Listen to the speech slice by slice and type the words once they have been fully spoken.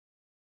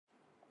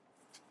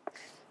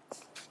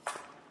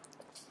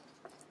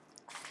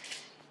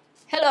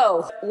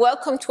Hello,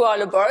 welcome to our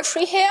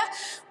laboratory here,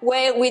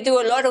 where we do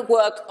a lot of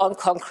work on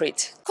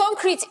concrete.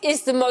 Concrete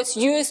is the most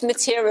used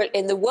material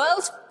in the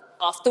world,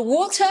 after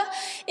water.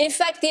 In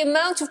fact, the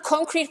amount of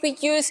concrete we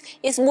use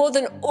is more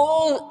than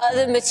all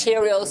other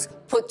materials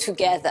put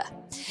together.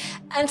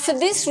 And for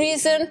this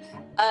reason,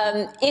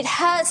 it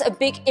has a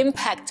big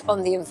impact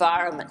on the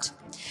environment.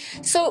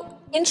 So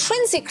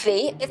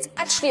intrinsically, it's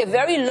actually a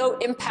very low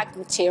impact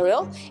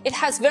material. It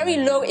has very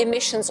low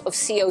emissions of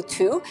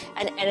CO2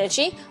 and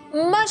energy,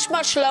 much,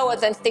 much lower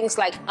than things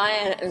like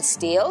iron and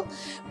steel.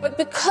 But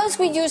because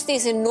we use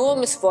these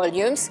enormous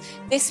volumes,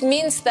 this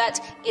means that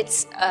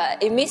it's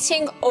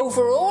emitting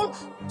overall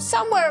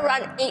somewhere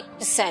around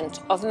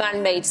 8% of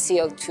man-made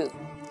CO2.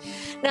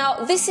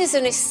 Now, this is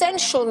an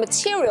essential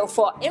material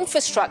for our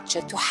infrastructure,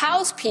 to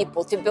house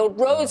people, to build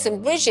roads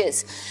and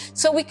bridges.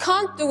 So we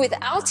can't do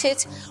without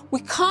it.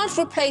 We can't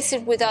replace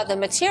it with other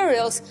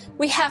materials.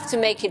 We have to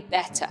make it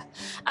better.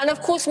 And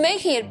of course,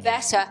 making it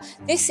better,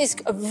 this is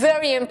a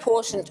very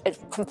important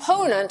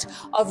component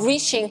of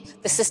reaching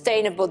the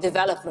Sustainable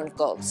Development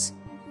Goals.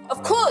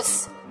 Of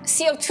course,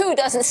 CO2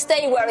 doesn't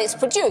stay where it's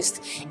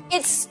produced.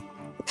 It's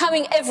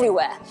coming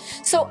everywhere.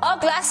 So our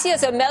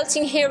glaciers are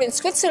melting here in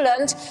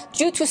Switzerland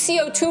due to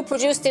CO2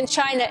 produced in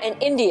China and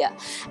India.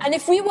 And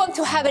if we want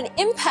to have an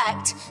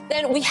impact,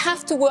 then we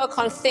have to work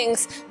on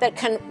things that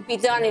can be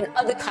done in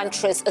other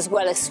countries as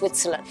well as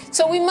Switzerland.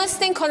 So we must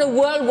think on a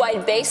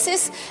worldwide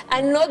basis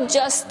and not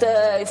just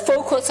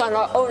focus on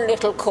our own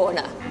little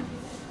corner.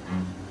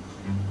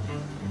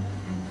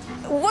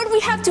 What we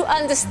have to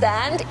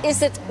understand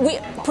is that we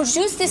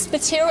produce this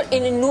material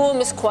in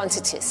enormous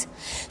quantities.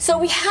 So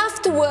we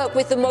have to work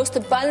with the most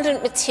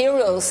abundant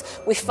materials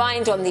we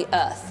find on the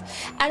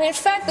earth. And in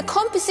fact, the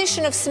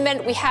composition of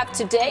cement we have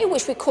today,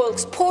 which we call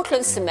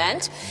Portland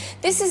cement,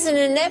 this is an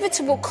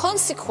inevitable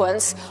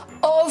consequence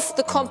of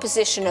the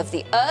composition of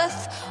the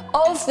earth,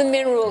 of the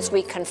minerals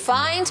we can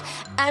find,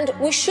 and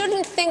we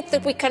shouldn't think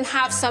that we can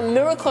have some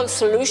miracle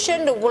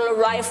solution that will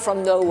arrive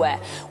from nowhere.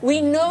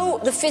 We know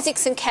the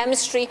physics and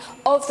chemistry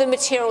of the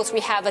materials we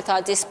have at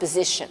our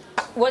disposition.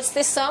 What's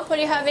this sample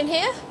you have in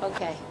here?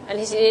 Okay. And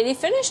is he nearly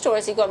finished, or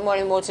has he got more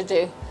and more to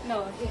do?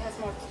 No, he has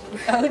more to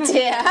do. Oh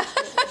dear.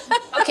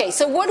 Okay,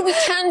 so what we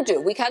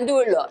can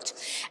do a lot.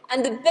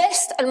 And the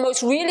best and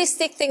most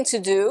realistic thing to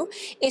do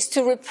is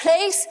to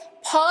replace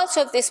part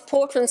of this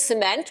Portland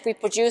cement we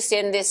produce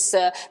in this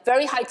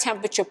very high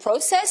temperature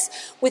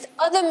process with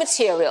other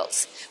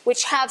materials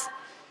which have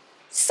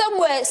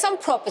some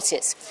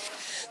properties.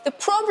 The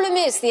problem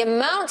is the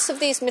amounts of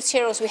these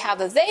materials we have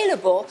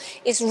available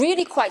is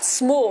really quite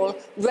small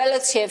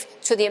relative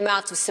to the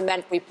amount of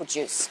cement we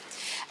produce.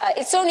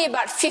 It's only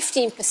about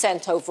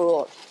 15%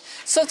 overall.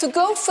 So to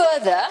go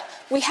further,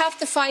 we have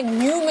to find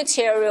new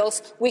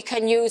materials we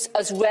can use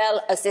as well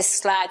as this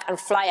slag and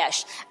fly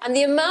ash. And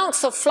the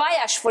amounts of fly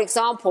ash, for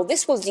example,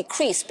 this will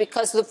decrease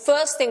because the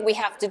first thing we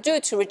have to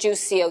do to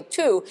reduce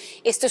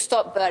CO2 is to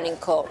stop burning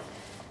coal.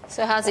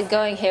 So how's it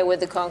going here with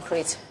the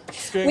concrete?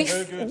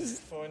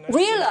 We've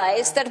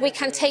realized that we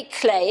can take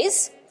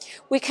clays,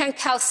 we can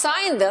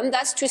calcine them,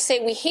 that's to say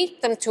we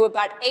heat them to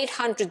about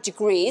 800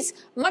 degrees,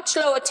 much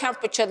lower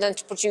temperature than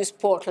to produce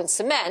Portland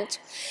cement.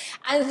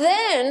 And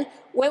then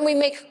when we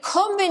make a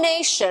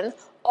combination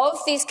of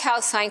these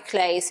calcined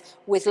clays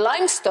with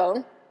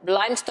limestone,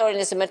 limestone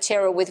is a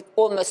material with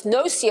almost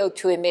no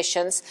CO2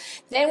 emissions,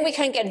 then we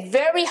can get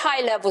very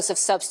high levels of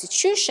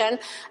substitution,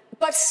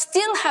 but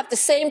still have the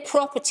same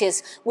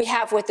properties we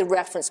have with the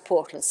reference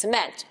Portland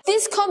cement.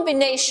 This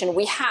combination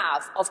we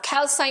have of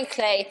calcined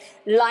clay,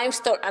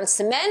 limestone and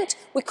cement,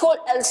 we call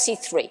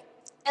LC3.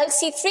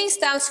 LC3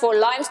 stands for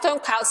limestone,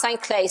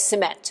 calcined clay,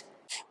 cement.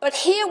 But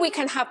here we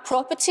can have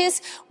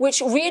properties which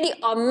really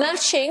are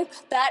matching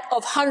that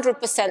of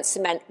 100%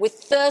 cement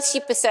with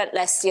 30%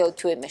 less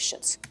CO2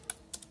 emissions.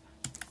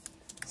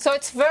 So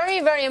it's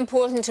very, very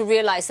important to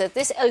realize that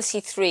this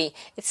LC3,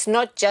 it's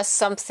not just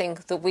something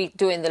that we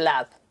do in the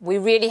lab. We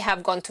really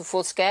have gone to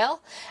full scale,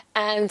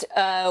 and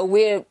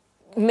we're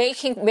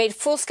made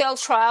full-scale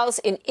trials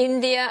in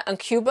India and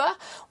Cuba.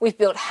 We've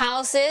built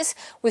houses.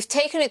 We've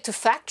taken it to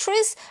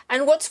factories.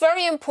 And what's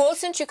very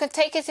important, you can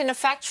take it in a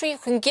factory, you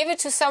can give it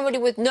to somebody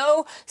with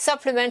no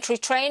supplementary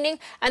training,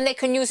 and they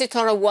can use it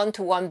on a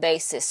one-to-one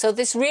basis. So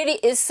this really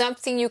is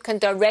something you can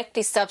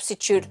directly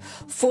substitute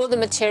for the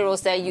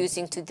materials they're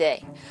using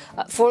today.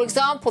 For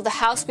example, the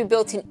house we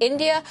built in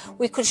India,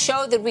 we could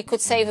show that we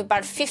could save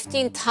about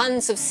 15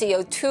 tons of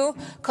CO2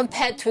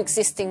 compared to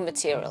existing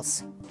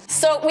materials.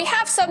 So we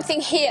have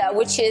something here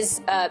which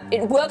is,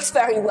 it works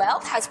very well,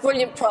 has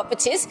brilliant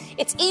properties.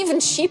 It's even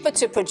cheaper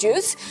to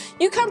produce.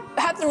 You can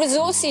have the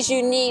resources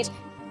you need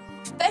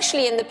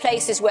especially in the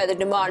places where the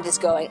demand is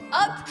going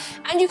up,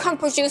 and you can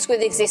produce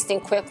with existing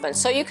equipment.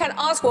 So you can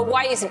ask, well,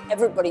 why isn't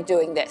everybody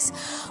doing this?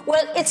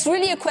 Well, it's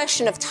really a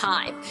question of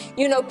time.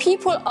 You know,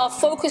 people are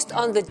focused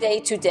on the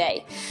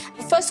day-to-day.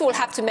 First of all, we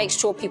have to make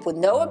sure people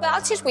know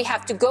about it. We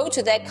have to go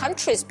to their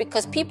countries,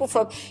 because people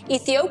from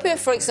Ethiopia,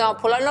 for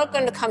example, are not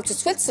going to come to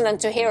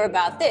Switzerland to hear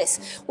about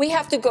this. We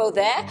have to go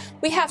there,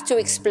 we have to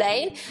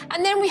explain,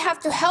 and then we have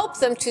to help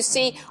them to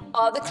see,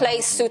 are the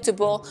clays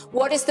suitable?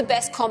 What is the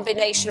best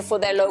combination for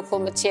their local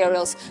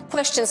materials?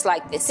 Questions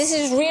like this. This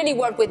is really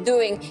what we're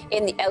doing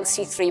in the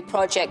LC3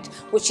 project,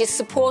 which is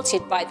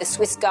supported by the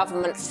Swiss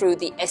government through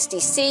the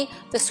SDC,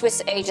 the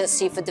Swiss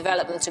Agency for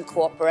Development and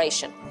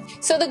Cooperation.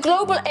 So the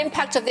global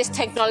impact of this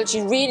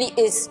technology really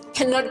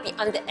cannot be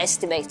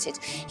underestimated.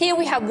 Here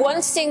we have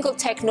one single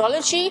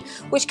technology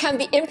which can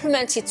be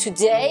implemented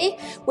today,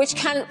 which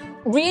can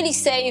really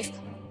save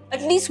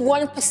at least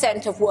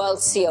 1% of world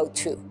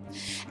CO2.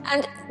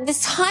 And the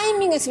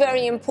timing is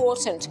very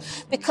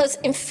important, because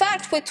in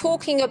fact we're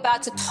talking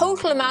about a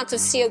total amount of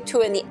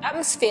CO2 in the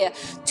atmosphere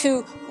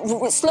to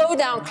slow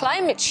down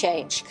climate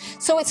change.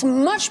 So it's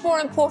much more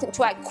important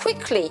to act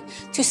quickly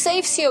to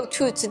save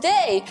CO2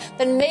 today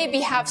than maybe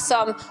have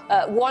some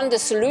wonder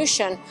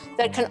solution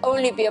that can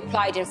only be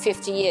applied in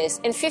 50 years.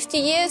 In 50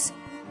 years,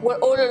 we're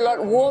all a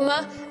lot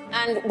warmer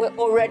and we're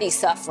already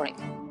suffering.